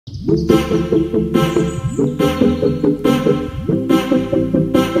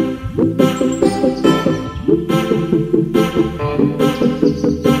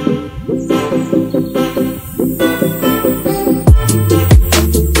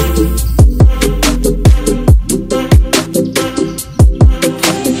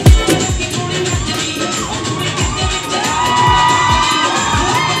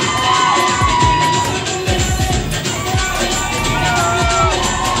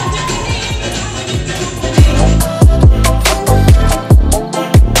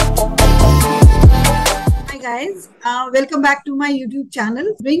Welcome back to my YouTube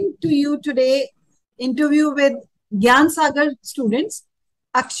channel. Bring to you today interview with Gian Sagar students.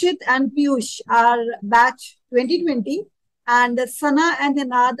 Akshit and Piyush are batch 2020 and Sana and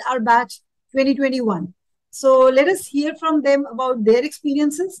Hinad are batch 2021. So let us hear from them about their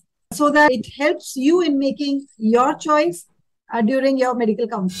experiences so that it helps you in making your choice during your medical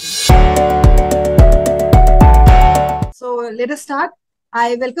counseling. So let us start.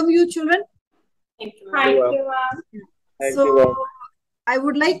 I welcome you, children. Thank you. Thank you, ma'am. So I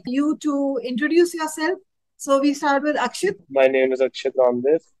would like you to introduce yourself. So we start with Akshit. My name is Akshit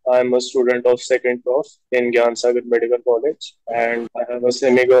Ramdev. I'm a student of second prof in Gian Sagar Medical College and I have a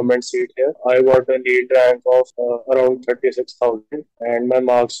semi-government seat here. I got a NEET rank of around 36,000 and my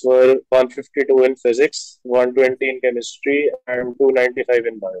marks were 152 in physics, 120 in chemistry and 295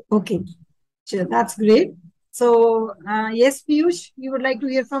 in bio. Okay, sure, that's great. So, yes, Piyush, we would like to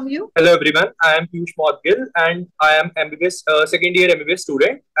hear from you. Hello, everyone. I am Piyush Modgil and I am MBBS, second year MBBS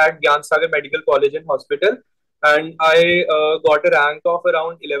student at Gian Sagar Medical College and Hospital. And I got a rank of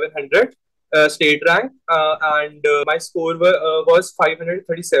around 1100, state rank, and my score was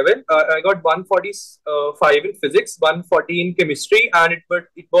 537. I got 145 in physics, 140 in chemistry, and it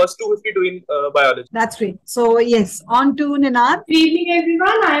was 252 in biology. That's great. So, yes, on to Ninad. Good evening,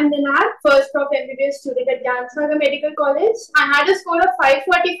 everyone. I am Ninad, first of MBBS student at Gian Sagar Medical College. I had a score of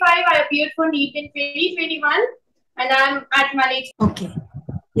 545. I appeared for NEET in 2021, and I am at management. Okay.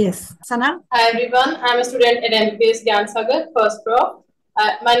 Yes. Sana? Hi, everyone. I am a student at MBBS Gian Sagar, first prof.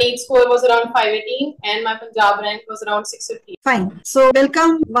 My NEET score was around 518 and my Punjab rank was around 650. Fine. So,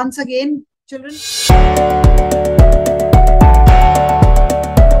 welcome once again, children.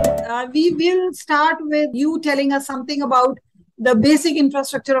 We will start with you telling us something about the basic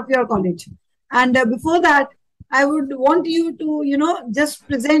infrastructure of your college. And before that, I would want you to, just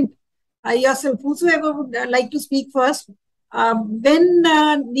present yourself. Whosoever would like to speak first. When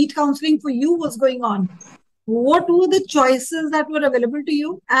NEET counseling for you was going on, what were the choices that were available to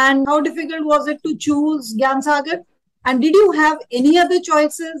you and how difficult was it to choose Gian Sagar? And did you have any other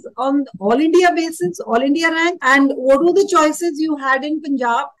choices on all India basis, all India rank? And what were the choices you had in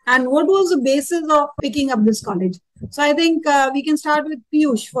Punjab? And what was the basis of picking up this college? So I think we can start with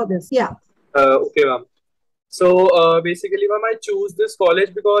Piyush for this. Yeah. Okay, ma'am. So basically, ma'am, I chose this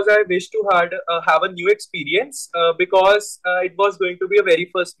college because I wish to have a new experience because it was going to be a very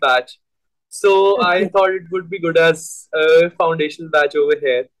first batch. So okay. I thought it would be good as a foundational batch over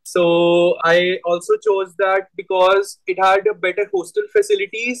here. So I also chose that because it had a better hostel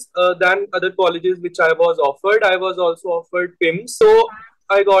facilities than other colleges which I was offered. I was also offered PIMS. So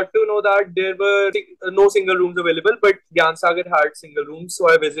I got to know that there were no single rooms available, but Gian Sagar had single rooms. So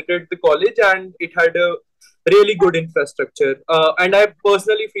I visited the college and it had a really good infrastructure. And I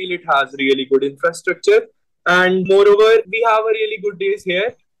personally feel it has really good infrastructure. And moreover, we have a really good days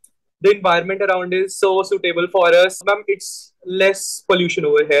here. The environment around is so suitable for us. Ma'am, it's less pollution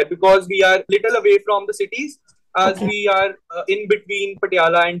over here because we are little away from the cities as we are in between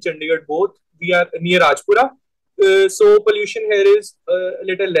Patiala and Chandigarh both. We are near Rajpura. So pollution here is a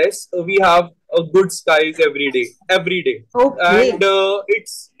little less. We have good skies every day. Okay. And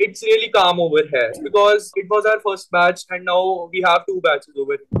it's really calm over here because it was our first batch and now we have 2 batches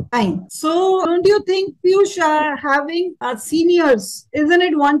over here. Fine. So don't you think, Piyush, having seniors is an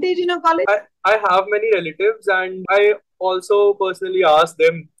advantage in a college? I have many relatives and I also personally asked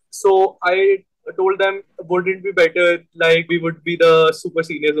them. So I told them, would it be better like we would be the super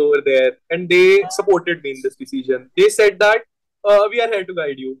seniors over there? And they supported me in this decision. They said that we are here to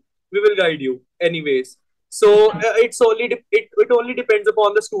guide you. We will guide you anyways. So it only depends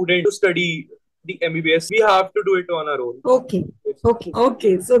upon the student to study the MBBS. We have to do it on our own. Okay.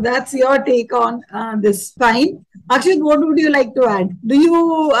 So that's your take on this. Fine. Akshit, what would you like to add? Do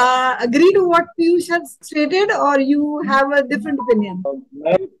you agree to what Piyush has stated or you have a different opinion?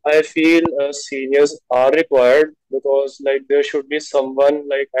 I feel seniors are required because there should be someone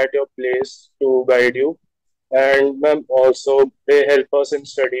at your place to guide you. And also they help us in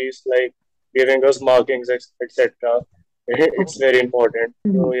studies giving us markings, etc. It's very important.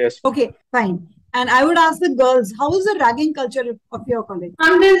 So yes. Okay, fine. And I would ask the girls, how is the ragging culture of your college?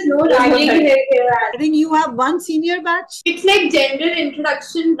 There's no ragging here. I think you have one senior batch. It's like general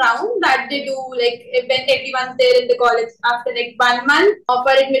introduction round that they do like when everyone's there in the college after like 1 month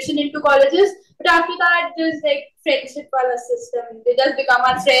for admission into colleges. But after that, there's like friendship wala system. They just become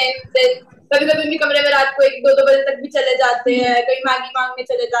our friends. Then कभी कभी उनके कमरे में रात को 1-2 बजे तक भी चले जाते हैं, कहीं मैगी मांगने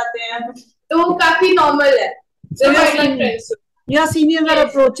चले जाते हैं, तो वो काफी normal है. So your seniors are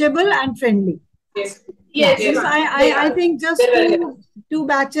approachable and friendly. Yes. I think just two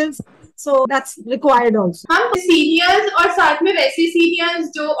batches, so that's required also. हम seniors और साथ में वैसे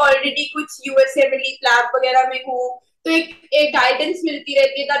seniors जो already कुछ USMLE lab वगैरह में हो, तो एक guidance मिलती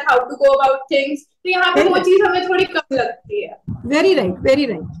रहती है that how to go about things. तो यहाँ पे वो चीज हमें थोड़ी कम लगती है. Very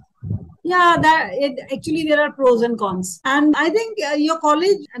right. Yeah, actually there are pros and cons, and I think your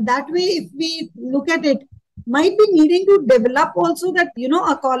college that way, if we look at it, might be needing to develop also that,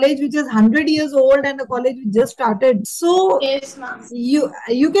 a college which is 100 years old and a college which just started. So yes, ma'am.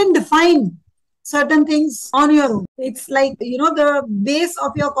 You can define certain things on your own. It's like, the base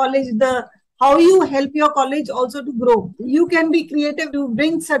of your college, how you help your college also to grow. You can be creative to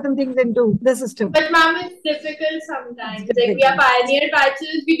bring certain things into the system. But ma'am, it's difficult sometimes. Like we are pioneer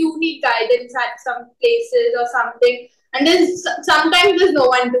batches, we do need guidance at some places or something. And sometimes there's no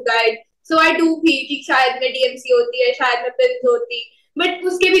one to guide. So I do feel कि शायद में DMC होती है, शायद में PIMS होती, but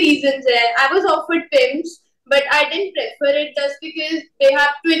उसके भी reasons है. I was offered PIMS, but I didn't prefer it just because they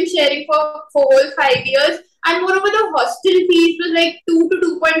have twin sharing for whole 5 years, and moreover the hostel fees was like 2 to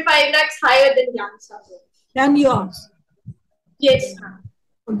 2.5 lakhs higher than Gian Sagar. Than yours? Yes, ma'am.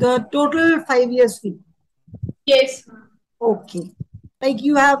 The total 5 years fee? Yes, ma'am. Okay. Like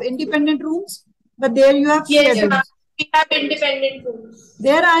you have independent rooms, but there you have shared rooms. Ma'am. We have independent rooms.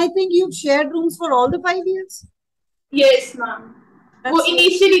 There, I think you've shared rooms for all the 5 years? Yes, ma'am. वो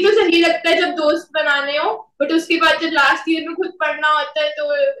initially तो सही लगता है जब दोस्त बनाने हो, but उसके बाद जब last year में खुद पढ़ना होता है तो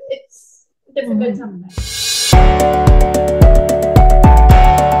it's difficult sometimes.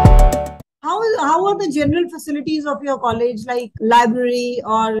 How are the general facilities of your college, like library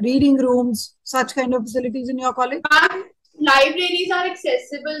or reading rooms, such kind of facilities in your college? Libraries are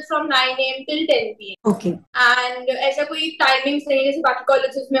accessible from 9 AM till 10 PM. Okay. And ऐसा कोई timings नहीं है जैसे बाकी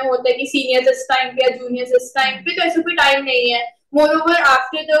colleges में होता है कि seniors इस time पे या juniors इस time पे, तो ऐसा कोई time नहीं है. Moreover,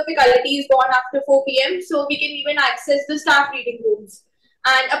 after the faculty is gone after 4 PM, so we can even access the staff reading rooms.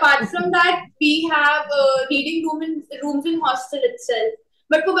 And apart from that, we have reading rooms in hostel itself.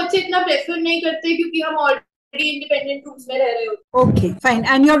 But वो बच्चे इतना prefer नहीं करते क्योंकि हम already independent rooms में रह रहे होते. Okay, fine.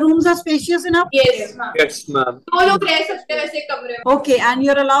 And your rooms are spacious enough? Yes, ma'am. Yes, ma'am. दो लोग रह सकते हैं वैसे कमरे में. Okay, and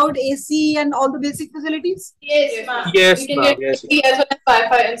you're allowed AC and all the basic facilities? Yes, ma'am. Yes, You can ma'am. get AC as well as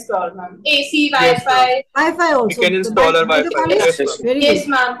Wi-Fi installed, ma'am. AC, Wi-Fi. Wi-Fi also? You can install our Wi-Fi. Yes, Yes, very Yes, good.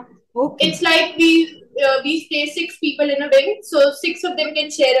 ma'am. Okay. It's like we stay 6 people in a wing, so 6 of them can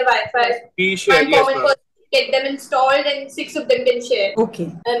share a Wi-Fi. We share, One yes, common ma'am. person get them installed, and 6 of them can share. Okay.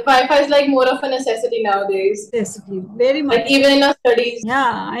 And Wi-Fi is like more of a necessity nowadays. Yes, very much. Like even in our studies.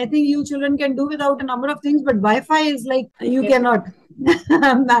 Yeah, I think you children can do without a number of things, but Wi-Fi is like you cannot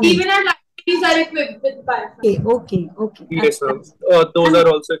manage. Even our libraries are equipped with Wi-Fi. Okay. Yes, ma'am. Those are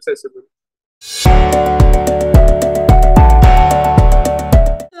also accessible.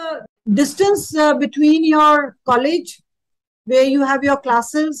 Distance between your college, where you have your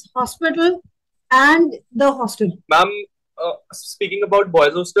classes, hospital, and the hostel. Ma'am, speaking about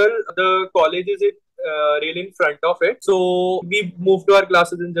boys hostel, the college is really in front of it. So we move to our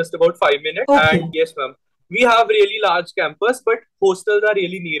classes in just about 5 minutes. Okay. And yes, ma'am. We have really large campus, but hostels are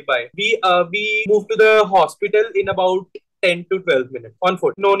really nearby. We move to the hospital in about 10 to 12 minutes on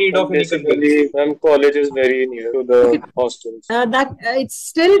foot. No need of any conveyance. Basically, college is very near to the hostels. It's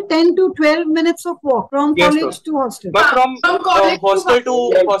still 10 to 12 minutes of walk from Yes, college ma'am. to hostel. But from college to hostel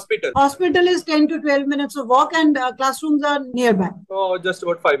to hospital. Hospital is 10 to 12 minutes of walk, and classrooms are nearby. Oh, just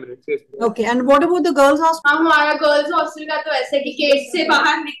about 5 minutes. Yes. Okay, and what about the girls' hospital? हमारा girls hostel का तो ऐसे कि gate से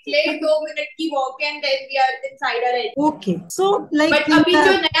बाहर निकले 2 minute की walk and then we are inside our. Okay, so like. But अभी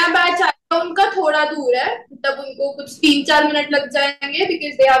जो नया बैच आया उनका थोड़ा दूर है, तब उनको कुछ 3-4 मिनट लग जाएंगे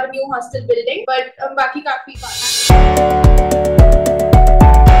because they have a new hostel building, but बाकी काफी पास.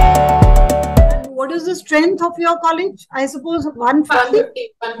 What is the strength of your college? I suppose 150.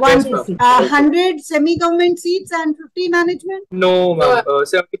 150. 100 semi-government seats and 50 management? No, ma'am.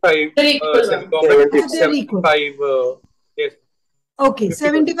 75. They're equal, ma'am. Semi-government. They're equal. 75. Yes. Okay,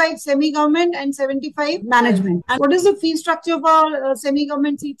 75 semi-government and 75 management. And what is the fee structure for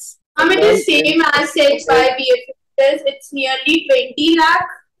semi-government seats? It is same as said by BFS. It's nearly 20 lakh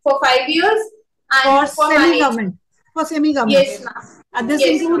for 5 years, and For semi-government. for semi-government? Yes, ma'am. And this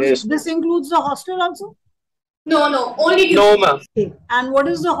Yes, includes Yes. this includes the hostel also? No, only No, tuition. ma'am. Okay. And what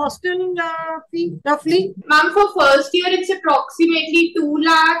is the hostel fee roughly? Ma'am, for first year, it's approximately 2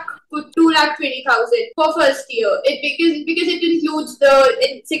 lakh to 2,20,000 for first year. Because it includes the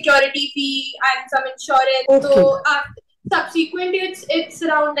security fee and some insurance. Okay. So after subsequent year, it's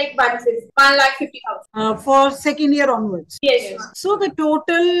around like 1,50,000. For second year onwards. Yes, ma'am. So the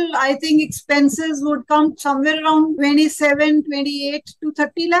total, I think, expenses would come somewhere around 27, 28 to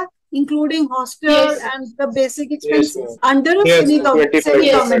 30 lakh, including hostel Yes. and the basic Yes, expenses ma'am. under a Yes, semi-government, 25%.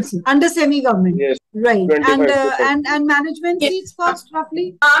 semi-government, under semi-government. Yes. Right. And 25%. and management Yes. seats cost roughly?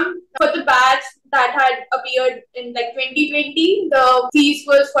 For the batch that had appeared in like 2020, the fees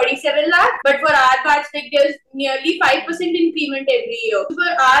was 47 lakh. But for our batch, like there's nearly 5% increment every year. For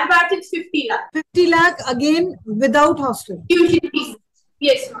our batch, it's 50 lakh. 50 lakh again without hostel. Tuition fees.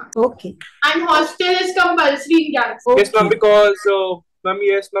 Yes, ma'am. Okay. And hostel is compulsory in Yan. Yes, ma'am, Okay. because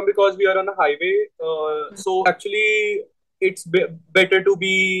because we are on a highway. So actually, it's better to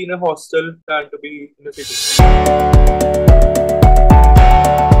be in a hostel than to be in a city.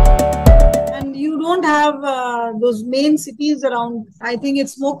 And you don't have those main cities around. I think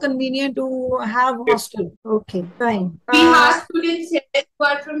it's more convenient to have hostel. Okay, fine. We have students here who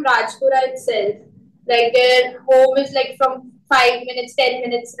are from Rajpura itself. Like their home is like from 5 minutes, 10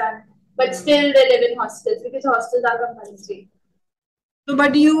 minutes run. But still they live in hostels because hostels are compulsory. So,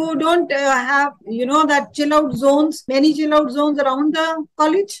 but you don't have, that chill out zones, many chill out zones around the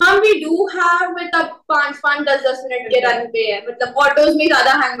college? हाँ we do have with अब 5-10 minute के run पे है मतलब autos में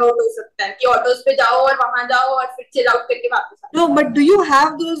ज्यादा hang out हो सकता है कि ऑटोज पे जाओ और वहां जाओ और फिर चिल आउट करके वापस आओ. No, but do you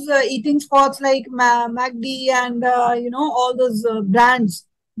have those eating spots like MacD and, all those brands?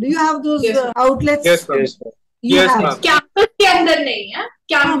 Do you have those Yes. outlets? Yes, ma'am. Yes, ma'am. You Yes, have. ma'am. Campus के अंदर नहीं है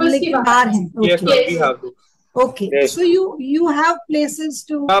campus के लेकिन बाहर. बाहर हैं. Yes, Okay. ma'am, Yes. we have those. Okay. Yes. So you have places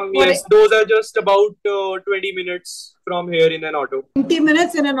to Yes, those are just about 20 minutes from here in an auto. 20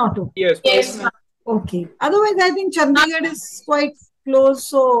 minutes in an auto. Yes, ma'am. Yes, ma'am. Okay. Otherwise, I think Chandigarh is quite close.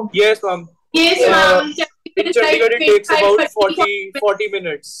 So Yes, ma'am. Yes, ma'am. In Chandigarh, it takes about 40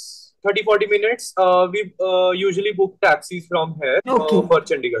 minutes. 30-40 minutes. We usually book taxis from here Okay. for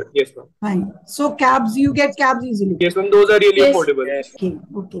Chandigarh. Yes, ma'am. fine. So you get cabs easily. Yes, ma'am. Those are really Yes. affordable. Yes.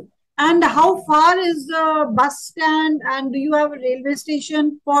 Okay. And how far is the bus stand? And do you have a railway station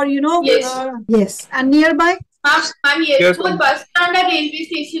for, Yes. Yes. And nearby? Ma'am, yes. Yes, Both ma'am. bus stand and railway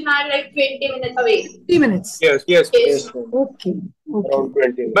station are like 20 minutes away. 3 minutes. Yes. Yes. Yes, ma'am. Okay. Around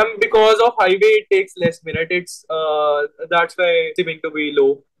 20. Ma'am, because of highway, it takes less minute. It's that's why seeming to be low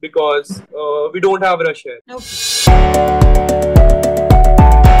because we don't have rush here. Okay.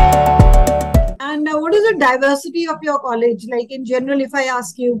 And what is the diversity of your college? Like in general, if I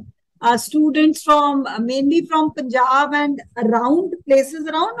ask you, students from mainly from Punjab and around places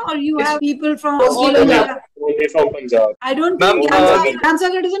around, or you have people from Mostly all Punjab. India? Only from Punjab. I don't Ma'am, think we- Gian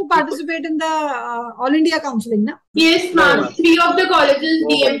Sagar doesn't participate in the All India Counselling, na? Yes, No, ma'am. ma'am. 3 of the colleges, No,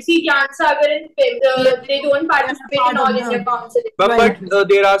 DMC, Gian Sagar and PIMS, they don't participate Part in of All the- India Counselling. But, Right. but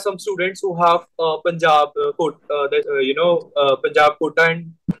there are some students who have Punjab Punjab quota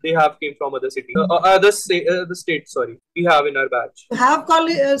and they have came from other cities, other states. Sorry, we have in our batch. You have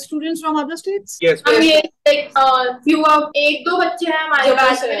college students from other states? Yes, हम yes. ये few of 1-2 बच्चे हैं हमारे Jammu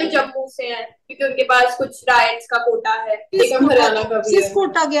batch से में हैं। जो जम्मू से हैं क्योंकि उनके पास कुछ राइट्स का कोटा है. किस हम हरियाणा का भी किस है।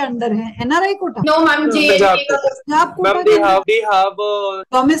 कोटा के अंदर है? NRI Kota? No ma'am Punjab JEE का quota. पंजाब कोटा Ma'am, के अंदर? they have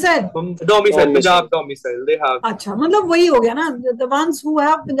Domicile? domicile, Punjab domicile. They have. अच्छा, मतलब वही हो गया ना. The ones who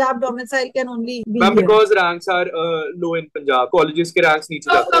have Punjab domicile can only be Ma'am, here. because ranks are low in Punjab, colleges के ranks नीचे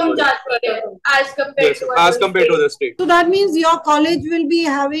तो जाते कम हैं. जाते हैं as compared Yes, to as other compared to states. the state. So that means your college will be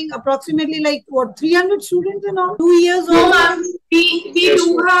having approximately like what 300 students in all 2 years No, or ma'am. We Yes,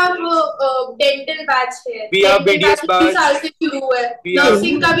 do ma'am. have dental batch है. We have Dental BDS batch इसी batch. साल से शुरू है. We have-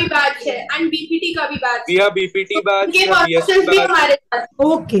 Nursing का भी batch है and BPT का भी batch. We have BPT batch, we उनके have BSc hostels भी batch. हमारे साथ.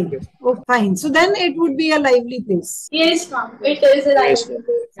 okay. Oh, fine. So then it would be a lively place. Yes, ma'am. It is a Yes, lively ma'am.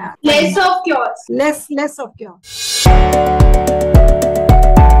 place. Yeah. Less of chaos. Less of chaos.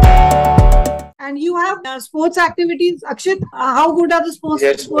 And you have sports activities, Akshit. How good are the sports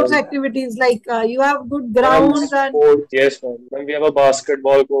Yes, sports ma'am. activities? Like you have good grounds and Sport, yes, ma'am. Ma'am, we have a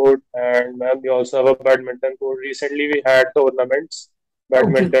basketball court and ma'am, we also have a badminton court. Recently, we had tournaments,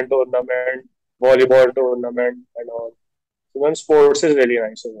 badminton tournament, volleyball tournament, and all. So, ma'am, sports is really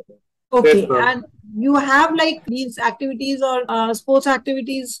nice over there. Okay, ma'am. and you have like these activities or sports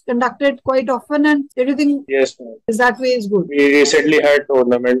activities conducted quite often, and everything Yes, ma'am. is that way is good. We recently had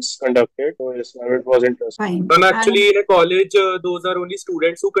tournaments conducted, so yes, ma'am, it was interesting. Fine. Ma'am, actually, in a college, those are only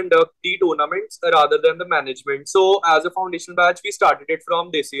students who conduct the tournaments rather than the management. So, as a foundational batch, we started it from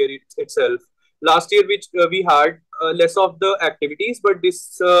this year itself. Last year, which we had less of the activities, but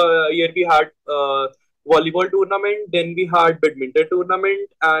this year we had volleyball tournament, then we had badminton tournament,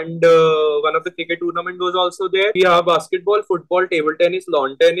 and one of the cricket tournament was also there. We have basketball, football, table tennis,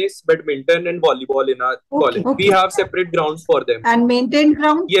 lawn tennis, badminton, and volleyball in our college. Okay. We have separate grounds for them. And maintained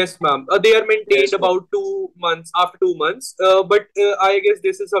ground? Yes, ma'am. They are maintained Yes, ma'am. about 2 months, after 2 months. But I guess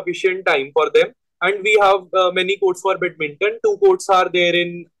this is sufficient time for them. And we have many courts for badminton. 2 courts are there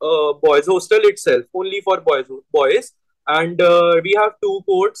in boys' hostel itself, only for boys. And we have 2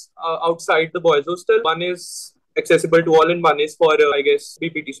 courts outside the boys' hostel. One is accessible to all, and one is for, I guess,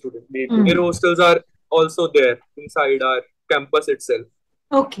 BPT students. Their hostels are also there inside our campus itself.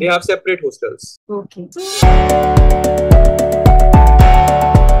 Okay. They have separate hostels. Okay.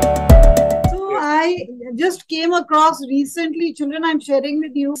 So I just came across recently, children, I'm sharing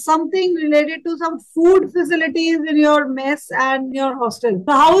with you something related to some food facilities in your mess and your hostel.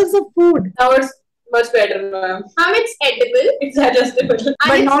 So how is the food? Now it's much better, ma'am. Ma'am, it's edible. It's adjustable. And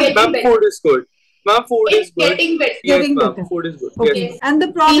But it's not- getting Ma'am, better. food is good. Ma'am, food It's is good. getting better. Yes, Getting ma'am. better. Food is good. Okay. Yes. And the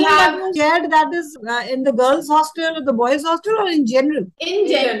problem that have- you shared, that is in the girls' hostel or the boys' hostel or in general? In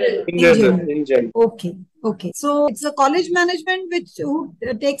general. In In general. general. In general. Okay. Okay. So it's the college management who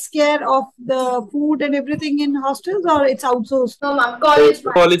takes care of the food and everything in hostels, or it's outsourced? No, ma'am. College.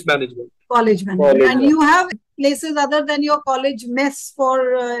 ma'am. College management. College management. College And you have places other than your college mess for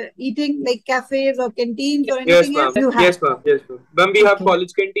eating, like cafes or canteens or Yes, anything ma'am. else? You have. Yes, ma'am. Yes, ma'am. When we have Okay.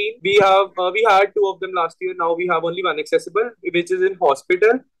 college canteen, we had 2 of them last year. Now we have only one accessible, which is in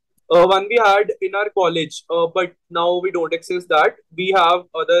hospital. One we had in our college, but now we don't access that. We have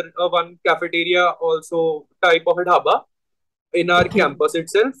other one cafeteria also, type of a dhaba in our Okay. campus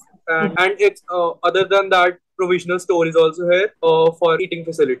itself, and it's other than that, provisional store is also here for eating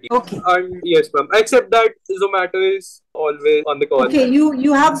facility. Okay. And yes, ma'am. Except that Zomato is always on the call. Okay.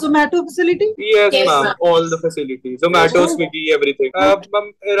 You have Zomato facility? Yes, Yes, ma'am. ma'am. All the facilities. Zomato, Oh. Swiggy, everything.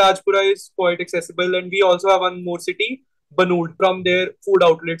 Ma'am, Rajpura is quite accessible, and we also have one more city, Banood. From there, food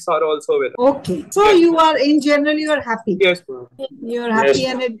outlets are also available. Okay. So you are, in general, you are happy. Yes, ma'am. You are happy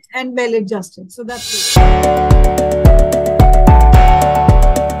Yes, and well adjusted. So that's good.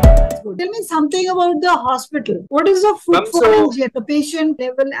 That's good. Tell me something about the hospital. What is the Ma'am, footfall so- in general, the patient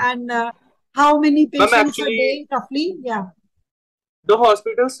level, and how many patients actually- a day, roughly? Yeah. The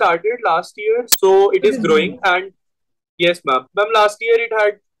hospital started last year, so it is growing. And yes, ma'am. Ma'am, last year it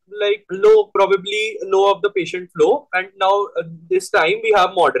had like probably low of the patient flow, and now this time we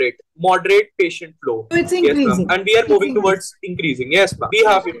have moderate patient flow. So it's Yes, ma'am. increasing. And we are It's moving increasing. towards increasing. Yes, ma'am. We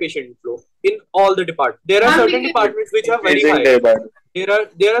have a patient flow in all the departments. There are Ma'am, certain departments which are very Increasing high. day by day.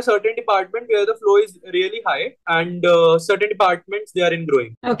 There are certain departments where the flow is really high, and certain departments they are in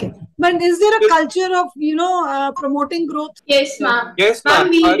growing. Okay. But is there a culture of, promoting growth? Yes, ma'am. Yes, Ma'am, ma'am.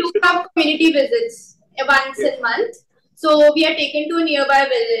 we Our- do have community visits once Yes. a month. So we are taken to a nearby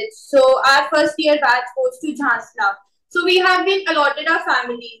village. So our first year batch goes to Jhansla. So we have been allotted our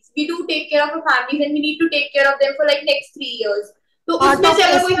families. We do take care of our families, and we need to take care of them for like next 3 years. तो Part उसमें of से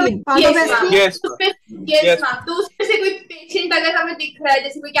अगर कोई SPM, part yes of ma'am, SPM? Yes, तो उसमें yes Yes. ma'am, तो उसमें से कोई पेशेंट अगर हमें दिख रहा है,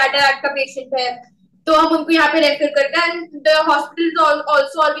 जैसे कोई कैटरैक्ट का पेशेंट है, तो हम उनको यहाँ पे रेफर करते हैं. And the hospital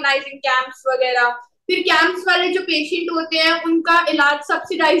also organising camps वगैरह. फिर कैंप्स वाले जो पेशेंट होते हैं उनका इलाज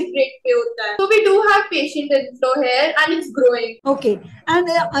सब्सिडाइज्ड रेट पे होता है. So we do have patient inflow here and it's growing. Okay. And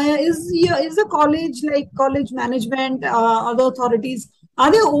is the college, like college management, other authorities, are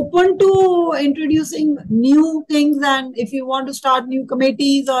they open to introducing new things, and if you want to start new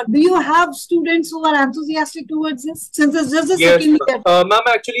committees, or do you have students who are enthusiastic towards this, since it's just the Yes, second ma'am. year? Ma'am,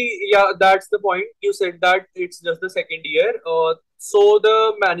 actually, yeah, that's the point. You said that it's just the second year. So the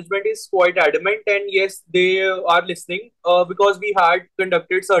management is quite adamant, and yes, they are listening because we had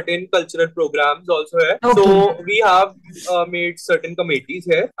conducted certain cultural programs also here. Okay. So we have made certain committees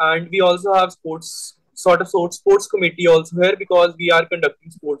here, and we also have sports committee also here because we are conducting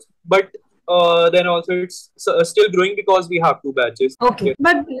sports. But then also it's still growing because we have 2 batches. Okay. Yes.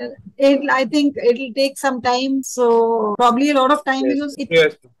 But I think it'll take some time, so probably a lot of time, Yes. because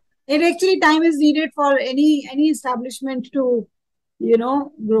Yes. it actually time is needed for any establishment to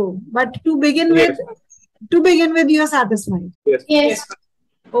grow. But to begin Yes. with, you are satisfied. Yes. Yes.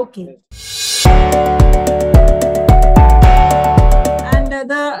 Okay. And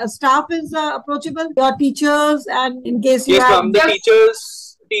the staff is approachable, your teachers, and in case you Yes, have ma'am. The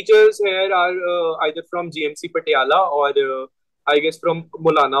teachers here are either from GMC Patiala or I guess from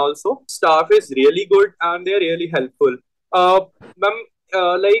Mulana also. Staff is really good and they're really helpful. Ma'am,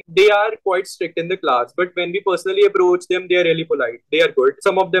 like they are quite strict in the class, but when we personally approach them, they are really polite. They are good.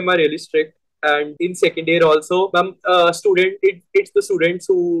 Some of them are really strict. And in second year also, ma'am, it's the students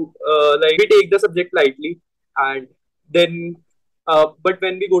who like we take the subject lightly, and then but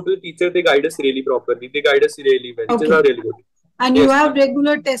when we go to the teacher, they guide us really properly. They guide us really well. Teachers are really good. And you have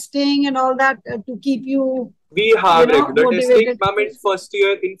regular testing and all that to keep you. We have regular motivated. testing. Ma'am,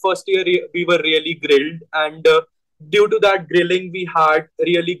 in first year, we were really grilled, and due to that grilling, we had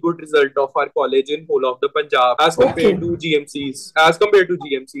really good result of our college in whole of the Punjab as compared to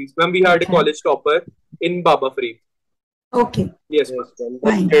GMCs. When we had a college topper in Baba Free. Okay. Yes.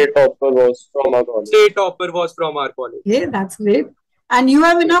 The state topper was from our college. State topper was from our college. Yeah, that's great. And you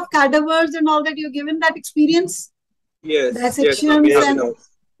have enough cadavers and all that. You're given that experience. Yes. Dissections and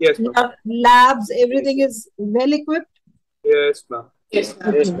labs. Everything is well equipped. Yes, ma'am. Yes,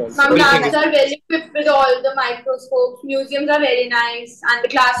 ma'am. Some labs are well equipped with all the microscopes. Museums are very nice, and the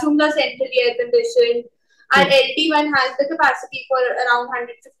classrooms are centrally air conditioned. And LT1 has the capacity for around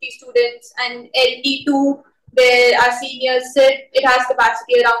 150 students, and LT2, where our seniors sit, it has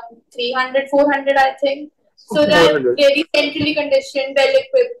capacity around 300, 400, I think. So they're very centrally conditioned, well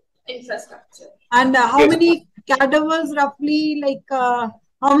equipped infrastructure. And how many cadavers roughly? Like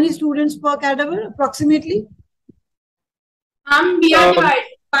how many students per cadaver approximately? We are divided.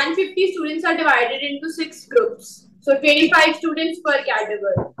 150 students are divided into 6 groups. So 25 students per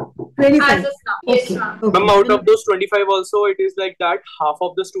cadaver. 25. As of now. Yes, ma'am. Out of those 25 also, it is like that half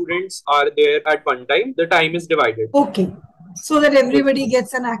of the students are there at one time. The time is divided. Okay. So that everybody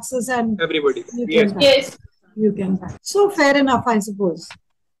gets an access and everybody. Yes. You can. So fair enough, I suppose.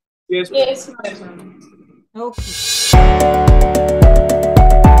 Yes. Yes, ma'am. Okay.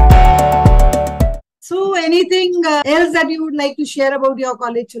 So anything else that you would like to share about your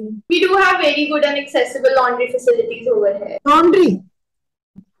college children? We do have very good and accessible laundry facilities over here. Laundry?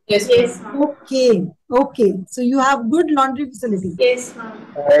 Yes, ma'am. Okay. So you have good laundry facilities? Yes,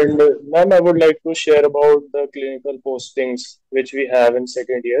 ma'am. And ma'am, I would like to share about the clinical postings which we have in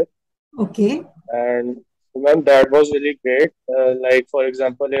second year. Okay. And ma'am, that was really great. Like for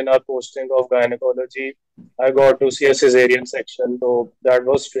example, in our posting of gynecology, I got to see a cesarean section, so that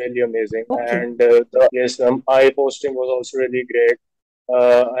was really amazing. Okay. And yes, ma'am, eye posting was also really great.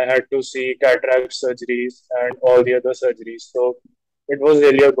 I had to see cataract surgeries and all the other surgeries, so it was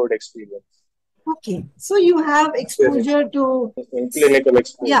really a good experience. Okay, so you have exposure to clinical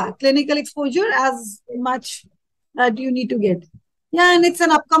exposure. Yeah, clinical exposure as much that you need to get. Yeah, and it's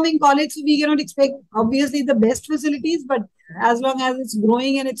an upcoming college, so we cannot expect obviously the best facilities, but as long as it's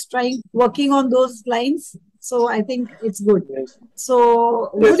growing and it's working on those lines, so I think it's good. Yes. So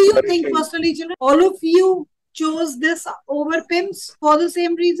what do you think personally, children? All of you chose this over PIMS for the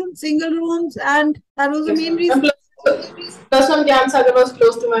same reason, single rooms, and that was the main reason? Plus one, Gian Sagar was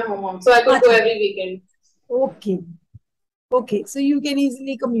close to my home, so I could go every weekend. Okay, so you can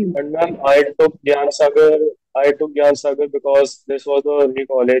easily commute. And ma'am, I took Gian Sagar because this was the only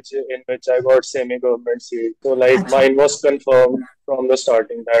college in which I got semi-government seat. So like mine was confirmed from the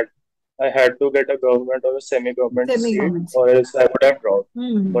starting that I had to get a government or a semi-government seat or else I would have dropped.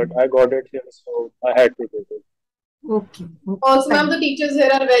 But I got it here, so I had to do it. Okay. Also, ma'am, the teachers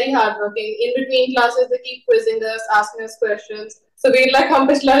here are very hardworking. In between classes, they keep quizzing us, asking us questions. So we're like, हम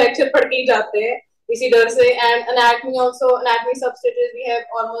पिछला lecture पढ़ के ही जाते हैं इसी डर से. And anatomy substitutes we have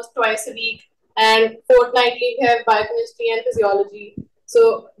almost twice a week, and fortnightly we have biochemistry and physiology.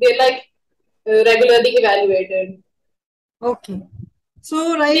 So they're like regularly evaluated. Okay.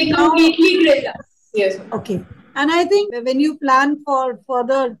 So they completely grill us. Yes. Okay. And I think when you plan for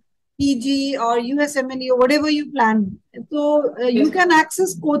further PG or USMLE or whatever you plan, so you can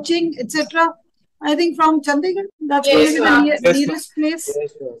access coaching, etc. I think from Chandigarh. That's the nearest place.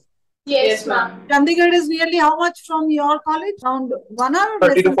 Yes, ma'am. Chandigarh is nearly how much from your college? Around 1 hour?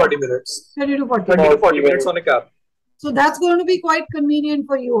 30 to 40 minutes. 30 to 40 minutes on a cab. So that's going to be quite convenient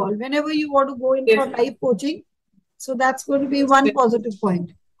for you all. Whenever you want to go in for live coaching, so that's going to be one positive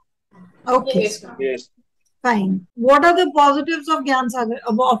point. Okay. Yes. Fine. What are the positives of Gian Sagar,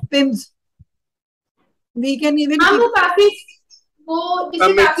 of PIMS? We can even वो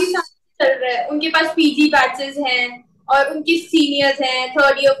जिससे काफी चल रहा है. उनके पास PG batches हैं और उनके सीनियर्स हैं,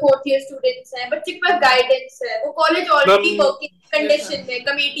 3rd year 4th year students हैं, बच्चे के पास गाइडेंस है. वो कॉलेज ऑलरेडी वर्किंग कंडीशन में,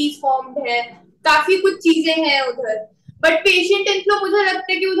 कमेटीज फॉर्म्ड है, काफी कुछ चीजें हैं उधर. बट पेशेंट इनफ्लो मुझे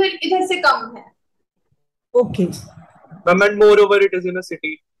लगता है कि इधर से कम है. Okay. And moreover, it is in a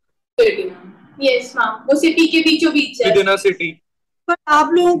city. Yes, ma'am. वो सिटी के बीचों बीच है. Within a city. पर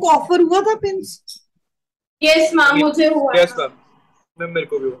आप लोगों को ऑफर हुआ था पिम्स? Yes, ma'am, मुझे हुआ Yes, था. ma'am. मेरे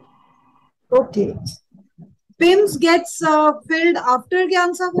को भी हुआ. Okay. PIMS gets filled after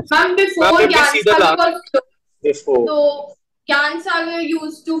Gian Sagar? Ma'am, before Ma'am, if we Gian see the Sagar last- was closed, Before. so Gian Sagar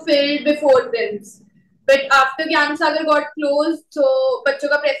used to fill before PIMS. But after Gian Sagar got closed, so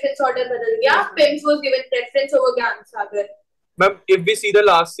बच्चों का preference order बदल गया. PIMS was given preference over Gian Sagar. Ma'am, if we see the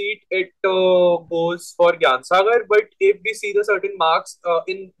last seat, it goes for Gian Sagar. But if we see the certain marks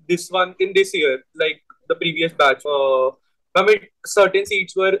in this year, like the previous batch, ma'am, certain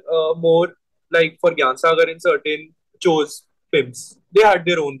seats were more like for Gian Sagar and certain chose PIMS. They had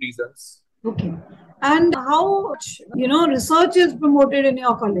their own reasons. Okay. And how, research is promoted in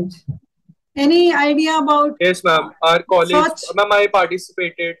your college? Any idea about? Yes, ma'am. Our college, research? ma'am, I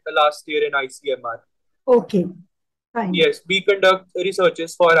participated last year in ICMR. Okay. Fine. Yes, we conduct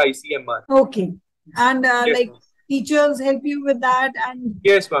researches for ICMR. Okay. And Yes, like ma'am. teachers help you with that, and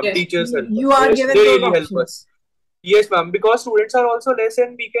Yes, ma'am. Yes. Teachers help you us. are Yes, given they those really help options. us. Yes, ma'am. Because students are also less,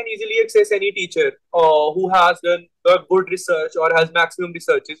 and we can easily access any teacher who has done good research or has maximum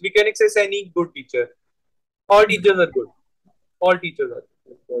researches. We can access any good teacher. All teachers are good. All teachers are.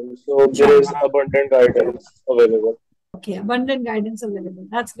 So there is abundant guidance available. Okay, abundant guidance available.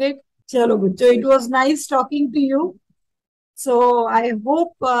 That's great. Chalo, bachcho, it was nice talking to you. So I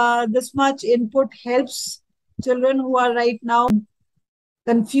hope this much input helps children who are right now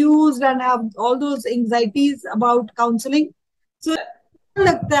confused and have all those anxieties about counseling. So क्या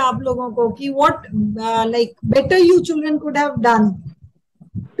लगता है आप लोगों को कि what like better you children could have done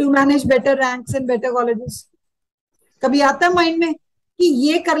to manage better ranks and better colleges? कभी आता है माइंड में कि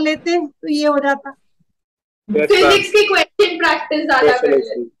ये कर लेते तो ये हो जाता? Physics की question practice ज़्यादा कर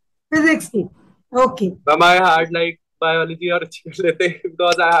ले. Physics की. Okay. Ma'am, I had like biology और अच्छी कर लेते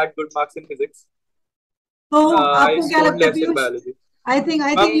because I had good marks in physics. तो I आपको क्या scored लगता है less in Piyush? biology. I think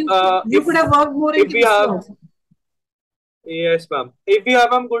Ma'am, you could have worked more in if we chemistry have- also. Yes, ma'am. If we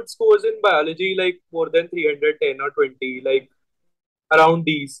have good scores in biology, like more than 310 or 20, like around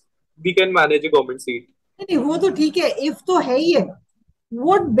these, we can manage a government seat. नहीं वो तो ठीक है, if तो है ही है.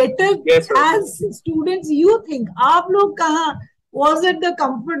 What better Yes, sir. as students you think? आप लोग कहाँ? Was it the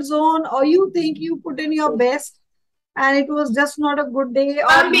comfort zone, or you think you put in your best and it was just not a good day?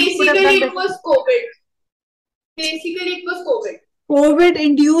 Or Basically it was COVID. Basically it was COVID.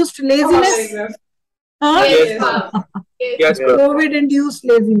 COVID-induced laziness. Huh? Yes, ma'am. Yes, ma'am. COVID-induced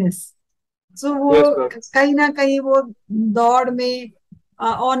laziness. So वो Yes, ma'am. कहीं ना कहीं वो दौड़ में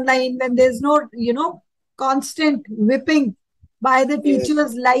online when there's no constant whipping by the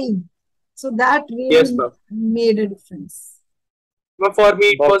teachers live. So that really Yes, ma'am. made a difference. But for me,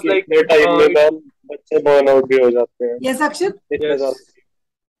 it was बाकी like इतने time में मैम बच्चे बर्न आउट भी हो जाते हैं. Yes, Akshat? इतने Yes.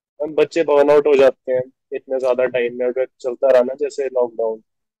 ज्यादा हम बच्चे बर्न आउट हो जाते हैं इतने ज्यादा टाइम में अगर चलता रहा ना जैसे लॉकडाउन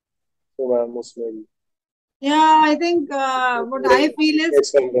तो मैम उसमें भी Yeah, I think what I feel is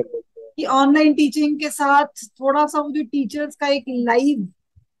Yes, ma'am. कि ऑनलाइन टीचिंग के साथ थोड़ा सा वो जो टीचर्स का एक लाइव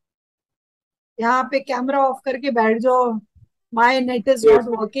यहाँ पे कैमरा ऑफ करके बैठ जाओ, my net is not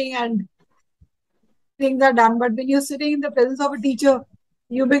working and things are done. But when you're sitting in the presence of a teacher,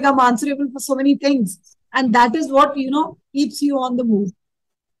 you become answerable for so many things, and that is what keeps you on the move.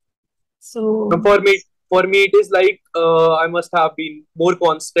 So for me, it is like I must have been more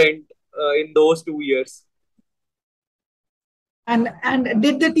constant in those 2 years. and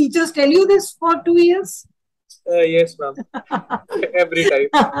did the teachers tell you this for 2 years? Yes, ma'am. Every time.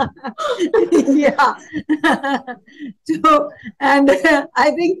 Yeah. So and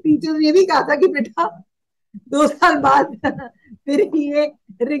I think teachers ये भी कहा था कि बेटा 2 साल बाद फिर ये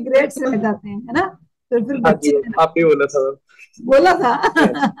रिग्रेट से रह जाते हैं, है ना? तो फिर बच्चे आपने बोला था.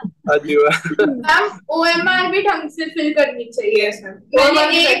 हाँ जी मैम OMR भी ढंग से फिल करनी चाहिए.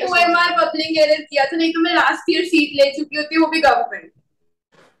 मैंने एक OMR पब्लिक एरर किया था, नहीं तो मैं लास्ट ईयर सीट ले चुकी होती, वो भी गवर्नमेंट.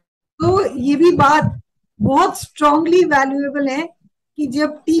 तो ये भी बात बहुत स्ट्रांगली वैल्यूएबल है कि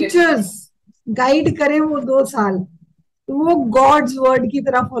जब टीचर्स गाइड करें वो 2 साल तो वो गॉड्स वर्ड की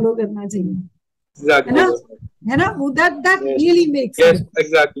तरह फॉलो करना चाहिए. Exactly. है ना? वो that really makes yes, it.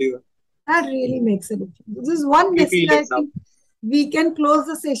 exactly. That really makes a difference. This is one message I think we can close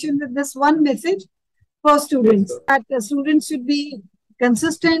the session with this one message for students. Yes, that the students should be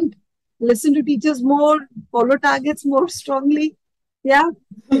consistent, listen to teachers more, follow targets more strongly. Yeah.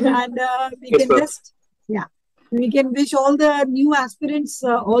 And we Yes, can sir. we can wish all the new aspirants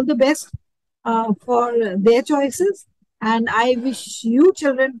all the best for their choices. And I wish you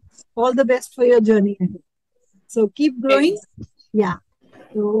children all the best for your journey ahead. So keep growing. Yeah.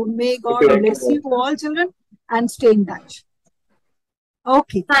 So may God bless you all children and stay in touch.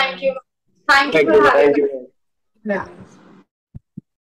 Okay. Thank you. Thank you for having me. Yeah.